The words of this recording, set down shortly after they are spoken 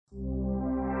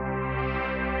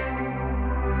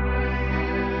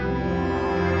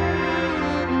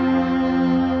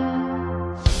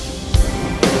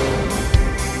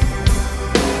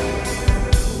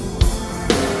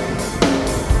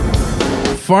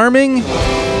farming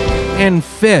and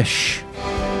fish.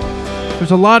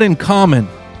 There's a lot in common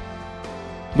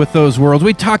with those worlds.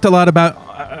 We talked a lot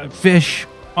about fish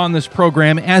on this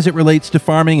program as it relates to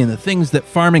farming and the things that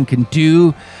farming can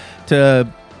do to,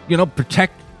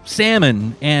 protect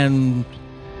salmon and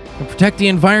protect the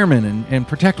environment and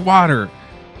protect water.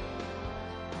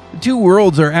 The two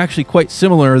worlds are actually quite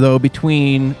similar, though,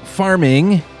 between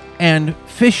farming and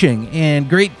fishing. And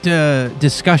great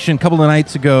discussion a couple of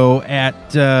nights ago at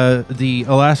the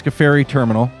Alaska Ferry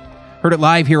Terminal. Heard it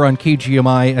live here on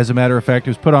KGMI, as a matter of fact.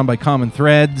 It was put on by Common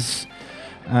Threads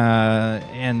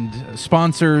and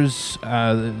sponsors,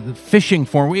 the fishing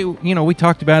forum. We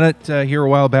talked about it here a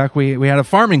while back. We had a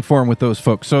farming forum with those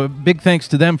folks. So big thanks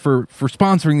to them for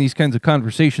sponsoring these kinds of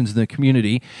conversations in the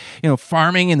community.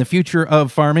 Farming and the future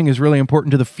of farming is really important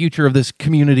to the future of this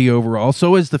community overall.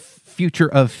 So is the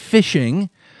future of fishing.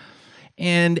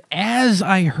 And as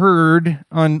I heard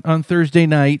on Thursday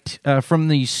night from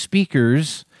the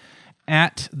speakers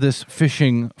at this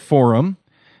fishing forum,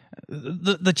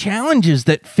 the challenges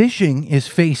that fishing is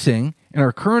facing in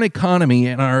our current economy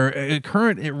and our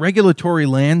current regulatory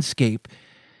landscape,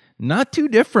 not too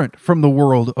different from the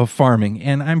world of farming.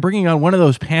 And I'm bringing on one of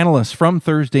those panelists from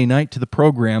Thursday night to the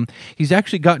program. He's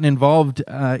actually gotten involved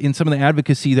in some of the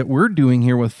advocacy that we're doing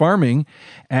here with farming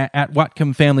at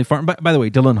Whatcom Family Farm. By the way,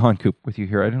 Dylan Honkoop with you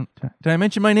here. Did I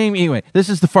mention my name? Anyway, this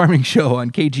is the Farming Show on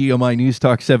KGMI News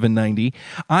Talk 790.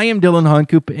 I am Dylan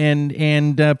Honkoop,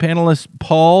 and panelist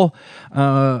Paul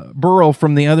Burrell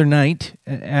from the other night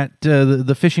at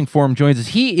the Fishing Forum joins us.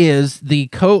 He is the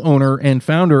co-owner and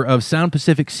founder of Sound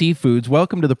Pacific Seafoods.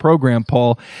 Welcome to the program,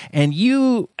 Paul. And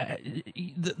you,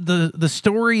 the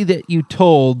story that you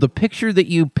told, the picture that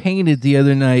you painted the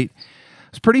other night,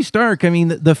 it's pretty stark. I mean,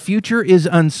 the future is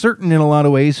uncertain in a lot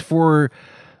of ways for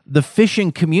the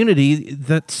fishing community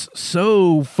that's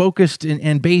so focused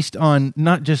and based on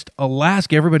not just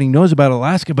Alaska. Everybody knows about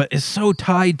Alaska, but is so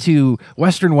tied to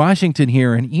Western Washington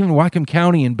here and even Whatcom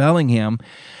County and Bellingham.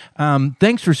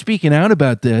 Thanks for speaking out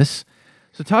about this.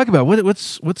 So talk about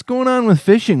what's going on with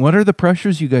fishing. What are the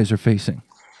pressures you guys are facing?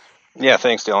 Yeah,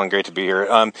 thanks, Dylan. Great to be here.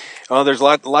 There's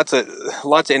lots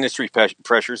of industry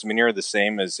pressures. I mean, they're the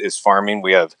same as farming.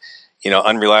 We have,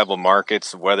 unreliable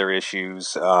markets, weather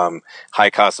issues, high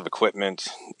cost of equipment,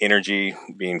 energy.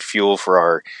 Being fuel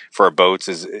for our boats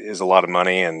is a lot of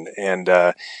money, and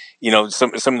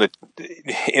some of the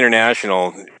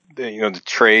international, the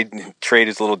trade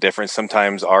is a little different.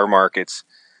 Sometimes our markets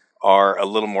are a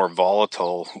little more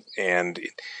volatile, and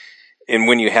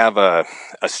when you have a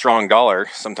strong dollar,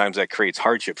 sometimes that creates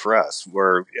hardship for us,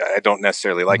 where I don't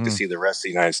necessarily like to see the rest of the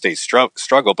United States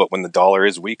struggle, but when the dollar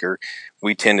is weaker,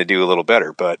 we tend to do a little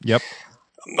better. But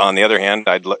on the other hand,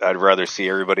 I'd rather see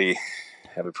everybody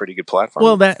have a pretty good platform.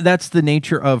 Well, that's the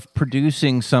nature of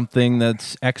producing something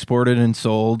that's exported and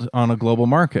sold on a global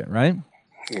market, right?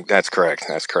 That's correct.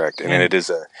 And it is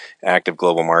an active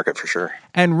global market for sure.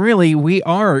 And really, we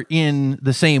are in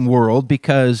the same world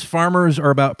because farmers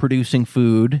are about producing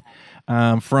food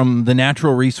from the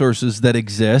natural resources that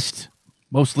exist,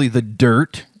 mostly the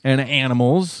dirt and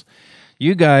animals.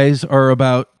 You guys are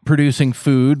about producing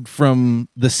food from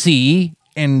the sea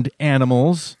and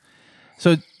animals.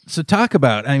 So talk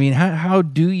about, how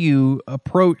do you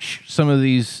approach some of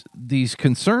these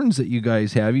concerns that you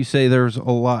guys have? You say there's a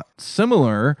lot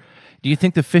similar. Do you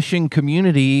think the fishing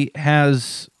community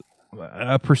has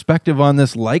a perspective on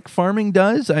this like farming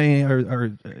does?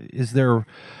 Or is there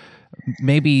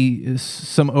maybe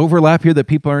some overlap here that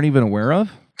people aren't even aware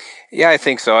of? Yeah, I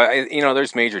think so.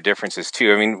 There's major differences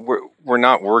too. I mean, we're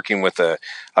not working with a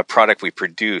product we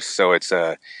produce, so it's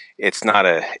not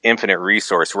an infinite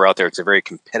resource. We're out there. It's a very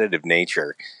competitive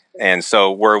nature. And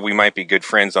so where we might be good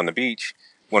friends on the beach,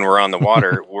 when we're on the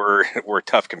water, we're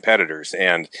tough competitors.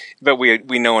 But we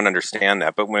know and understand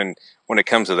that. But when it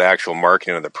comes to the actual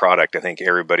marketing of the product, I think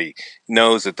everybody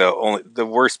knows that the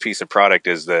worst piece of product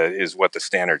is what the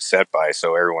standard's set by.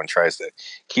 So everyone tries to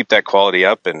keep that quality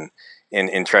up and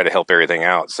try to help everything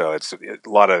out. So it's a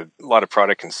lot of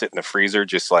product can sit in the freezer,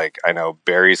 just like I know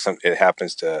berries. It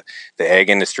happens to the egg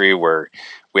industry where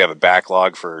we have a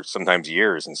backlog for sometimes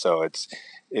years, and so it's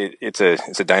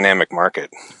a dynamic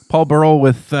market. Paul Burrell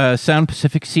with Sound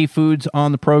Pacific Seafoods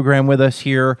on the program with us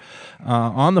here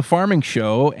on the Farming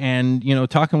Show, and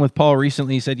talking with Paul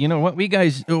recently, he said, what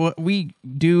we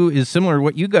do is similar to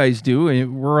what you guys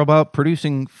do. We're about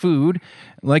producing food.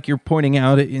 Like you're pointing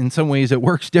out, in some ways it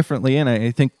works differently, and I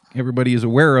think everybody is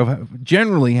aware of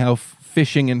generally how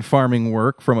fishing and farming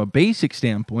work from a basic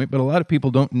standpoint, but a lot of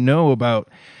people don't know about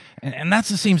And that's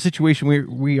the same situation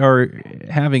we are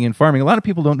having in farming. A lot of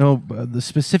people don't know the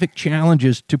specific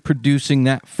challenges to producing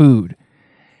that food.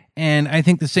 And I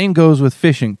think the same goes with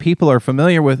fishing. People are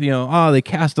familiar with, they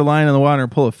cast a line in the water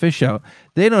and pull a fish out.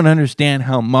 They don't understand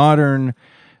how modern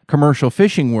commercial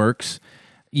fishing works,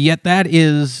 yet that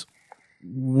is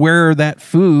where that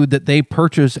food that they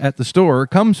purchase at the store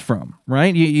comes from,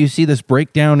 right? You see this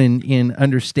breakdown in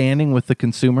understanding with the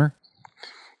consumer?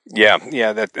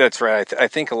 Yeah, that's right. I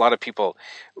think a lot of people,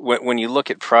 when you look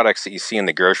at products that you see in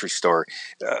the grocery store,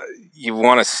 you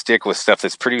want to stick with stuff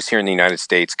that's produced here in the United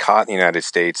States, caught in the United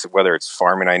States, whether it's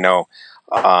farming. I know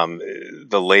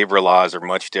the labor laws are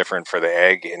much different for the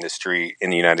ag industry in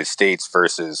the United States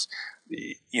versus,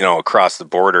 across the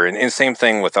border. And same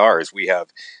thing with ours. We have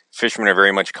fishermen are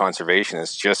very much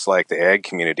conservationists, just like the ag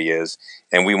community is,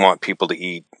 and we want people to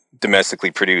eat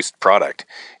domestically produced product.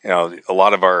 A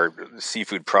lot of our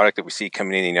seafood product that we see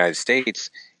coming in the United States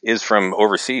is from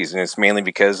overseas, and it's mainly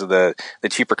because of the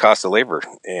cheaper cost of labor.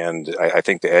 And I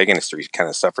think the ag industry kind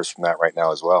of suffers from that right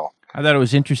now as well. I thought it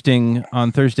was interesting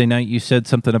on Thursday night. You said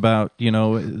something about,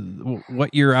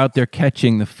 what you're out there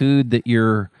catching, the food that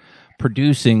you're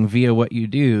producing via what you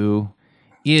do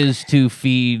is to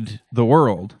feed the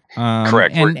world.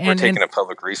 Correct. We're taking a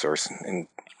public resource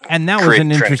and that was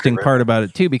an interesting part about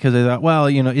it too, because I thought, well,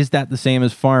 is that the same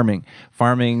as farming?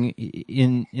 Farming,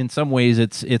 in some ways,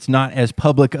 it's not as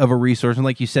public of a resource, and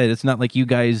like you said, it's not like you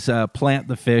guys plant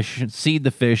the fish, seed the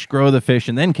fish, grow the fish,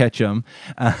 and then catch them.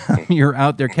 You're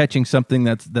out there catching something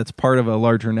that's part of a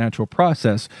larger natural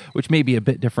process, which may be a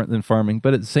bit different than farming,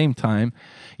 but at the same time,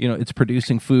 it's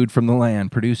producing food from the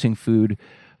land, producing food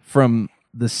from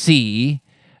the sea.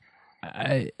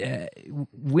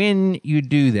 When you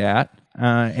do that,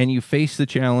 and you face the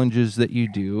challenges that you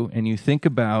do, and you think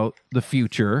about the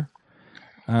future,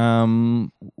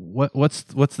 what's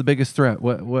the biggest threat?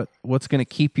 What's going to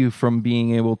keep you from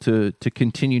being able to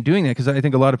continue doing that? Because I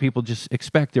think a lot of people just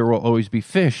expect there will always be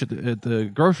fish at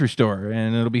the grocery store,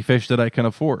 and it'll be fish that I can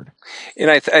afford. And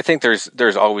I think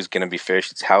there's always going to be fish.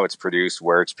 It's how it's produced,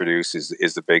 where it's produced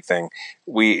is the big thing.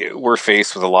 We're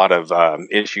faced with a lot of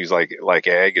issues like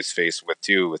ag is faced with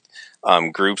too, with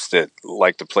groups that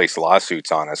like to place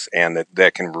lawsuits on us, and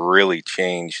that can really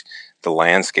change the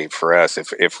landscape for us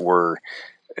if we're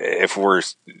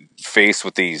faced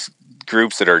with these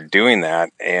groups that are doing that,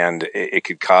 and it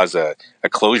could cause a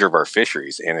closure of our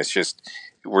fisheries, and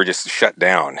we're just shut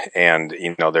down, and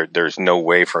there's no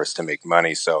way for us to make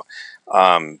money. So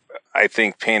I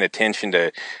think paying attention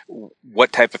to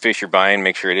what type of fish you're buying,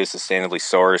 make sure it is sustainably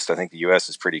sourced. I think the U.S.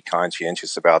 is pretty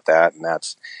conscientious about that,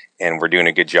 and we're doing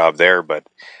a good job there. But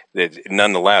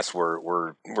nonetheless,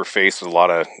 we're faced with a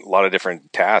lot of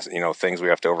different tasks, things we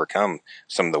have to overcome.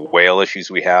 Some of the whale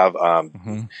issues we have.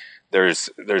 There's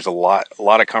a lot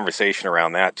of conversation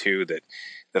around that too, that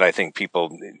I think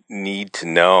people need to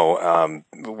know,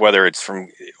 whether it's from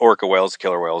orca whales,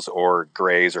 killer whales, or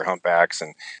grays or humpbacks,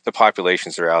 and the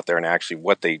populations that are out there, and actually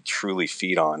what they truly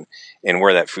feed on, and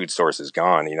where that food source is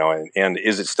gone, and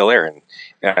is it still there? And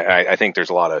I think there's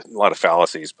a lot of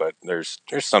fallacies, but there's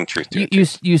some truth to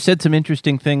it. You said some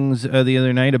interesting things the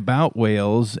other night about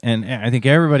whales, and I think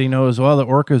everybody knows, well, the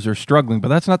orcas are struggling, but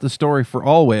that's not the story for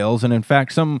all whales. And in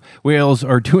fact, some whales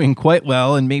are doing quite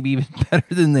well, and maybe even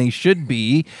better than they should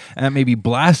be. Maybe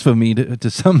blasphemy to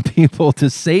some people to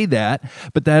say that,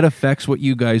 but that affects what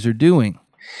you guys are doing.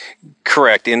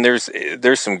 Correct, and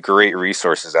there's some great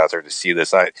resources out there to see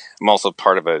this. I'm also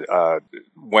part of a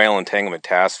whale entanglement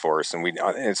task force, and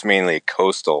it's mainly a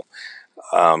coastal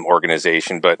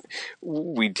organization, but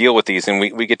we deal with these, and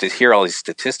we get to hear all these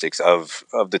statistics of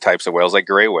the types of whales. Like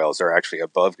gray whales are actually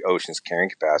above ocean's carrying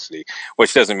capacity,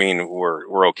 which doesn't mean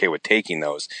we're okay with taking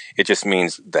those. It just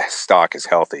means the stock is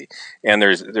healthy. And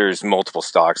there's multiple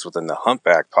stocks within the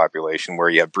humpback population where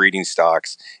you have breeding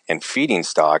stocks and feeding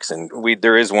stocks, and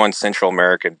there is one Central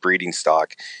American breeding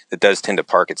stock that does tend to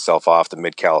park itself off the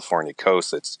mid-California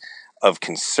coast that's of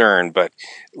concern, but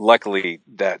luckily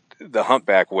that the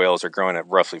humpback whales are growing at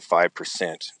roughly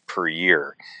 5% per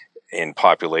year in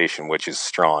population, which is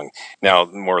strong. Now,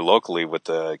 more locally with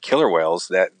the killer whales,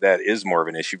 that is more of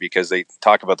an issue because they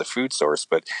talk about the food source,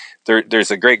 but there's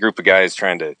a great group of guys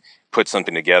trying to put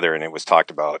something together, and it was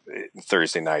talked about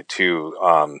Thursday night too,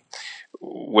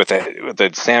 with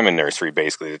the salmon nursery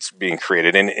basically that's being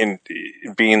created, and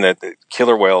being that the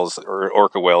killer whales or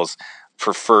orca whales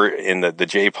prefer, in the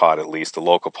J pod at least, the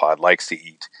local pod likes to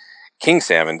eat king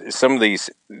salmon. Some of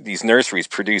these nurseries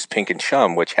produce pink and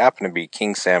chum, which happen to be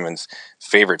king salmon's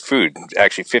favorite food,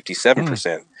 actually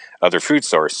 57% of their food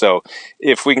source. So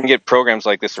if we can get programs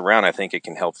like this around, I think it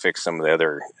can help fix some of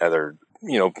the other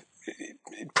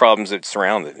problems that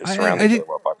surround the killer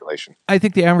whale population. I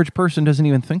think the average person doesn't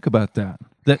even think about that.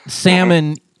 That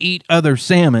salmon eat other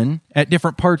salmon at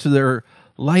different parts of their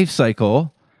life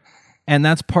cycle, and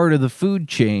that's part of the food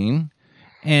chain.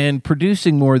 And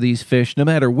producing more of these fish, no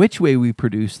matter which way we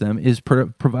produce them, is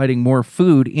providing more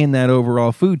food in that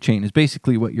overall food chain, is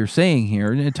basically what you're saying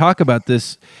here. And talk about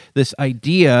this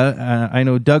idea. I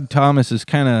know Doug Thomas is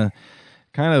kind of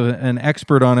an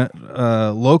expert on it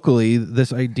locally.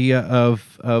 This idea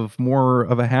of more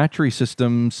of a hatchery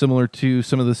system similar to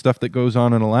some of the stuff that goes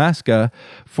on in Alaska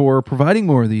for providing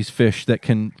more of these fish that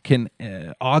can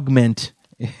augment,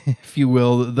 if you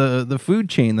will, the food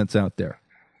chain that's out there.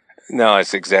 No,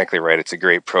 it's exactly right. It's a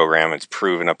great program. It's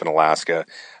proven up in Alaska.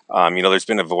 There's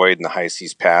been a void in the high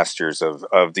seas pastures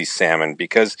of these salmon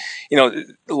because, a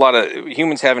lot of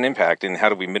humans have an impact, and how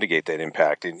do we mitigate that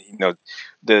impact? And,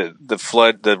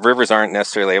 the rivers aren't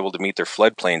necessarily able to meet their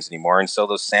floodplains anymore. And so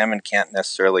those salmon can't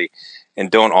necessarily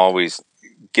and don't always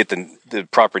get the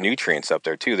proper nutrients up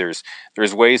there too. There's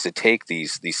ways to take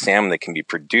these salmon that can be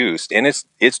produced, and it's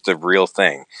the real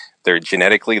thing. They're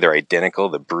identical.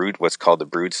 The brood, what's called the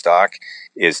brood stock,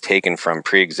 is taken from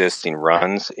pre-existing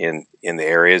runs in the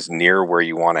areas near where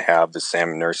you want to have the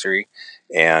salmon nursery,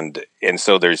 and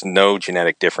so there's no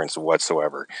genetic difference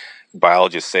whatsoever.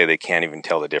 Biologists say they can't even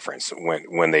tell the difference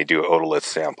when they do otolith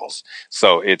samples.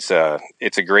 So it's a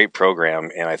great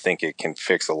program, and I think it can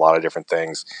fix a lot of different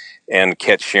things. And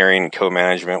catch sharing and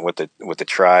co-management with the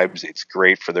tribes, it's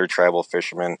great for their tribal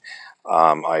fishermen.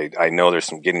 I know there's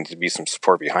getting to be some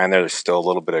support behind there. There's still a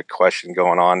little bit of question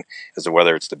going on as to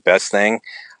whether it's the best thing,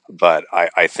 but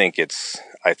I think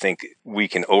we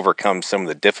can overcome some of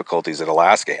the difficulties that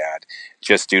Alaska had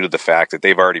just due to the fact that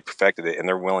they've already perfected it and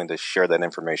they're willing to share that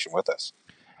information with us.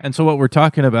 And so what we're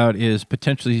talking about is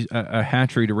potentially a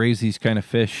hatchery to raise these kind of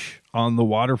fish on the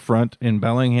waterfront in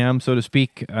Bellingham, so to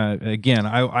speak.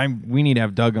 Again, we need to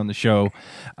have Doug on the show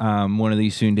one of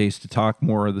these soon days to talk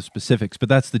more of the specifics, but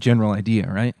that's the general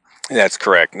idea, right? That's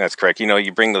correct.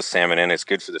 You bring those salmon in, it's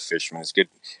good for the fishermen. It's good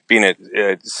being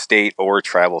a state or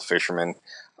tribal fisherman.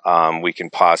 We can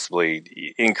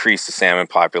possibly increase the salmon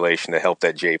population to help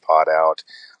that J-pod out.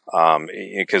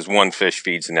 Because one fish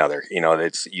feeds another.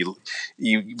 You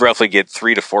roughly get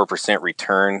 3 to 4%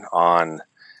 return on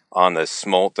the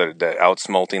smolt, the out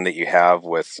smolting that you have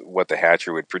with what the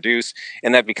hatchery would produce,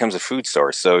 and that becomes a food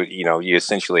source. So you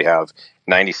essentially have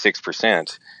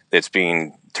 96% that's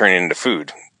being turned into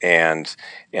food, and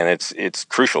it's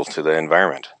crucial to the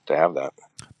environment to have that.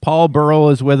 Paul Burrell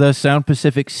is with us, Sound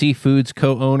Pacific Seafoods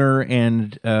co-owner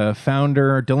and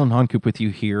founder. Dylan Honkoop with you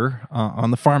here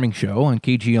on the Farming Show on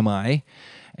KGMI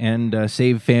and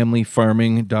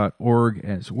SaveFamilyFarming.org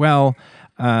as well.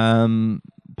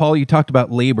 Paul, you talked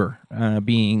about labor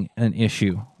being an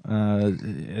issue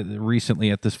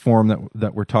recently at this forum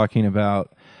that we're talking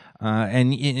about.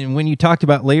 And when you talked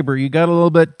about labor, you got a little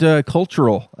bit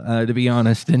cultural, to be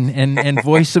honest, and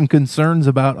voiced some concerns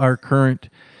about our current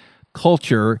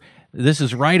culture. This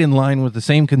is right in line with the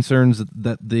same concerns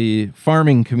that the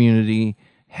farming community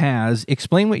has.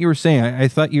 Explain what you were saying. I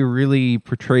thought you really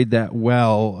portrayed that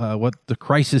well, what the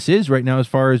crisis is right now as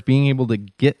far as being able to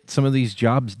get some of these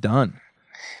jobs done.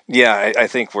 Yeah, I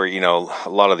think we're, a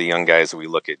lot of the young guys that we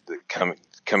look at that come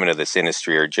into this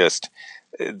industry are just,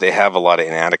 they have a lot of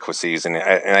inadequacies, and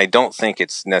I don't think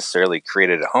it's necessarily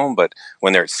created at home, but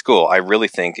when they're at school, I really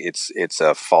think it's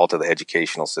a fault of the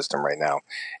educational system right now.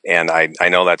 And I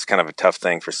know that's kind of a tough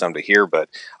thing for some to hear, but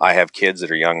I have kids that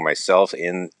are young myself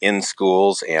in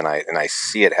schools, and I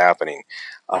see it happening.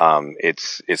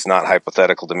 It's not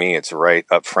hypothetical to me. It's right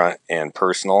up front and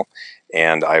personal.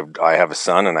 And I have a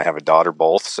son and I have a daughter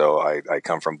both, so I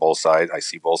come from both sides. I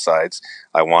see both sides.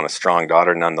 I want a strong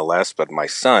daughter nonetheless, but my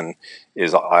son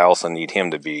I also need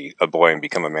him to be a boy and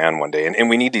become a man one day. And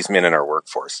we need these men in our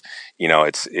workforce.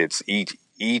 It's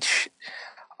each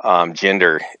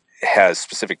gender has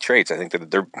specific traits. I think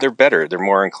that they're better. They're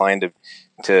more inclined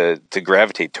to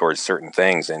gravitate towards certain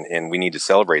things, and we need to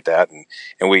celebrate that.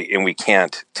 And we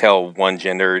can't tell one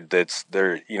gender that's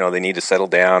they need to settle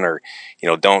down, or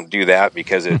don't do that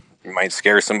because it might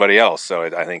scare somebody else. So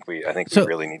I think we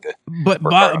really need to. But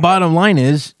bottom line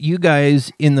is, you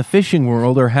guys in the fishing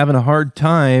world are having a hard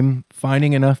time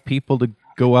finding enough people to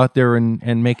go out there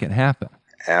and make it happen.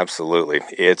 Absolutely,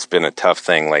 it's been a tough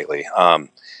thing lately.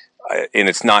 And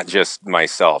it's not just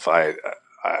myself.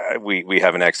 We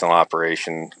have an excellent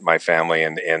operation, my family,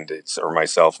 and it's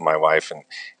myself and my wife,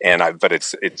 but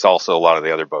it's also a lot of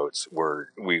the other boats where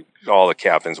all the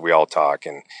captains, we all talk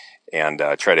and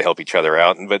try to help each other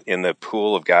out. But in the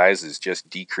pool of guys is just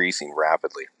decreasing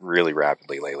rapidly, really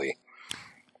rapidly lately.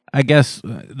 I guess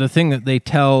the thing that they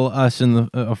tell us in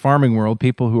the farming world,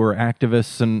 people who are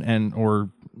activists and or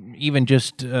even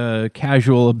just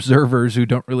casual observers who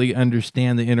don't really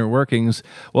understand the inner workings,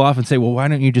 will often say, "Well, why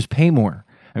don't you just pay more?"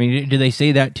 I mean, do they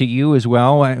say that to you as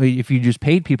well? I mean, if you just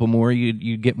paid people more,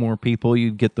 you'd get more people,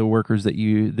 you'd get the workers that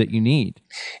you need.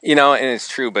 And it's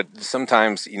true, but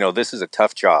sometimes, this is a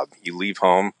tough job. You leave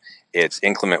home, it's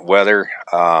inclement weather.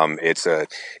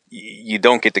 You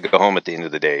don't get to go home at the end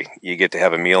of the day. You get to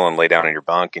have a meal and lay down in your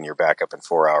bunk, and you're back up in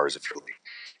 4 hours if you're leaving.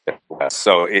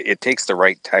 So it takes the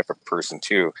right type of person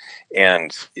too,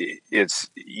 and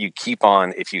you keep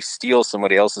on. If you steal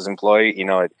somebody else's employee,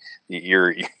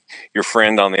 your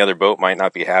friend on the other boat might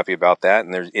not be happy about that,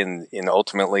 and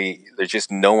ultimately there's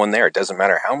just no one there. It doesn't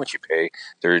matter how much you pay.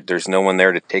 There's no one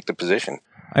there to take the position.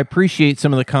 I appreciate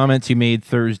some of the comments you made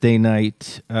Thursday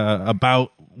night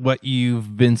about what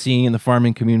you've been seeing in the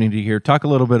farming community here. Talk a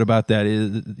little bit about that.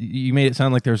 You made it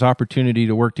sound like there's opportunity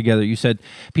to work together. You said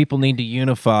people need to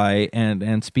unify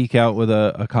and speak out with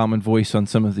a common voice on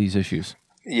some of these issues.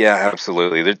 Yeah,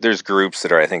 absolutely. There's groups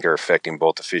that I think are affecting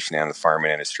both the fishing and the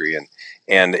farming industry,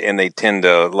 and they tend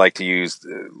to like to use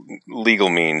legal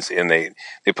means, and they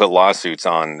put lawsuits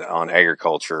on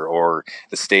agriculture or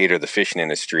the state or the fishing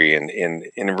industry,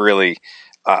 and really,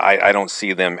 I don't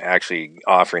see them actually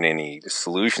offering any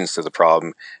solutions to the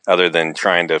problem other than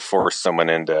trying to force someone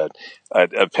into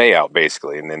a payout,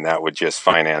 basically, and then that would just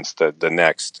finance the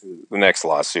next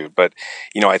lawsuit. But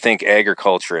I think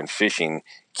agriculture and fishing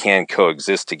can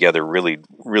coexist together really,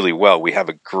 really well. We have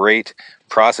a great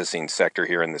processing sector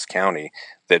here in this county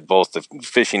that both the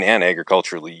fishing and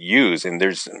agriculture use, and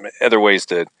there's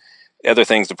other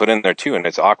things to put in there too, and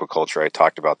it's aquaculture. I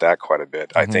talked about that quite a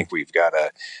bit. Mm-hmm. I think we've got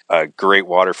a great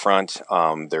waterfront.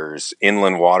 There's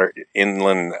inland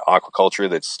aquaculture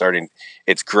that's starting.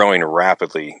 It's growing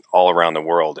rapidly all around the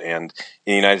world, and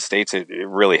in the United States, it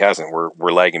really hasn't.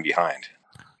 We're lagging behind.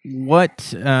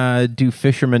 What do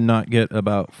fishermen not get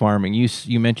about farming?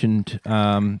 You mentioned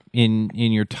in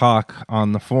your talk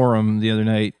on the forum the other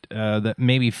night that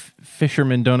maybe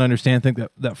fishermen don't understand, think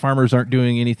that farmers aren't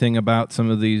doing anything about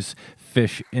some of these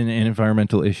fish and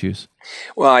environmental issues.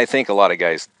 Well, I think a lot of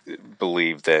guys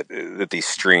believe that these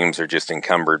streams are just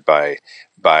encumbered by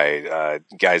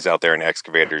guys out there in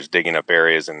excavators digging up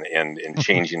areas and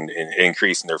changing and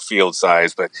increasing their field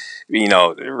size. But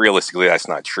realistically, that's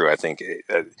not true. I think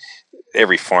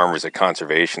every farmer is a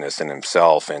conservationist in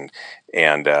himself, and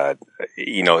there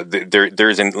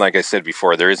isn't, like I said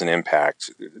before, there is an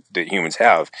impact that humans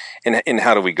have, and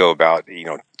how do we go about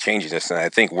changing this? And I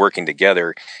think working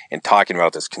together and talking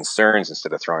about those concerns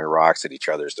instead of throwing rocks at each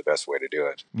other is the best way to do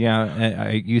it.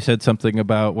 Yeah, you said something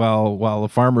about while the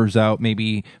farmer's out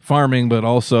maybe farming, but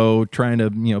also trying to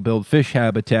build fish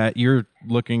habitat, you're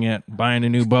looking at buying a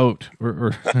new boat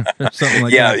or something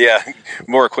like that. Yeah,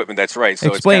 more equipment. That's right. So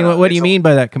explain what do you mean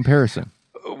by that comparison?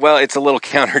 Well, it's a little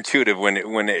counterintuitive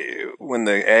when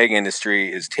the ag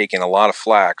industry is taking a lot of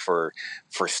flack for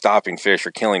stopping fish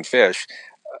or killing fish.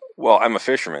 Well, I'm a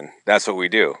fisherman. That's what we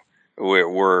do.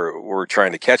 We're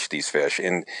trying to catch these fish,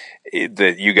 and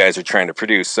that you guys are trying to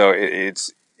produce. So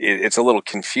it's a little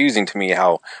confusing to me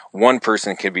how one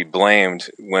person can be blamed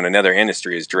when another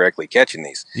industry is directly catching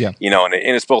these. Yeah. And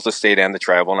it's both the state and the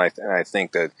tribal, and I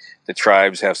think that the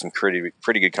tribes have some pretty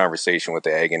good conversation with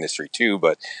the ag industry too.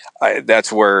 But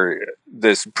that's where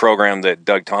this program that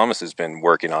Doug Thomas has been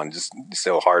working on just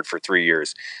so hard for 3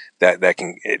 years that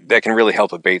can really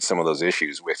help abate some of those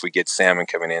issues. If we get salmon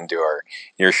coming into our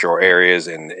nearshore areas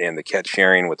and the catch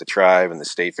sharing with the tribe and the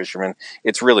state fishermen,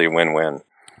 it's really a win-win.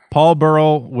 Paul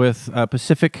Burrell with Sound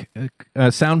Pacific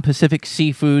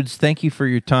Seafoods. Thank you for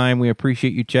your time. We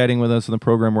appreciate you chatting with us on the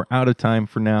program. We're out of time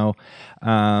for now,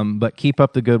 but keep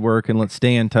up the good work and let's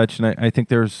stay in touch. And I think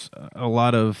there's a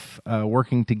lot of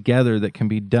working together that can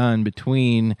be done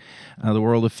between the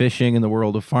world of fishing and the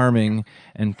world of farming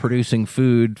and producing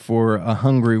food for a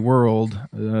hungry world.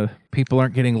 People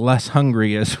aren't getting less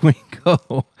hungry as we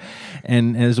go.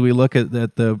 And as we look at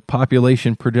the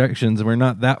population projections, we're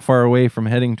not that far away from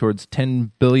heading towards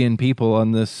 10 billion people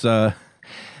on this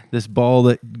this ball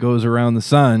that goes around the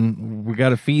sun. We got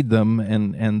to feed them,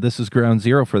 and this is ground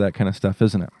zero for that kind of stuff,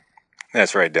 isn't it?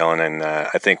 That's right, Dylan. And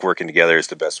I think working together is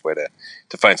the best way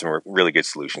to find some really good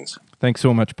solutions. Thanks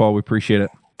so much, Paul. We appreciate it.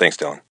 Thanks, Dylan.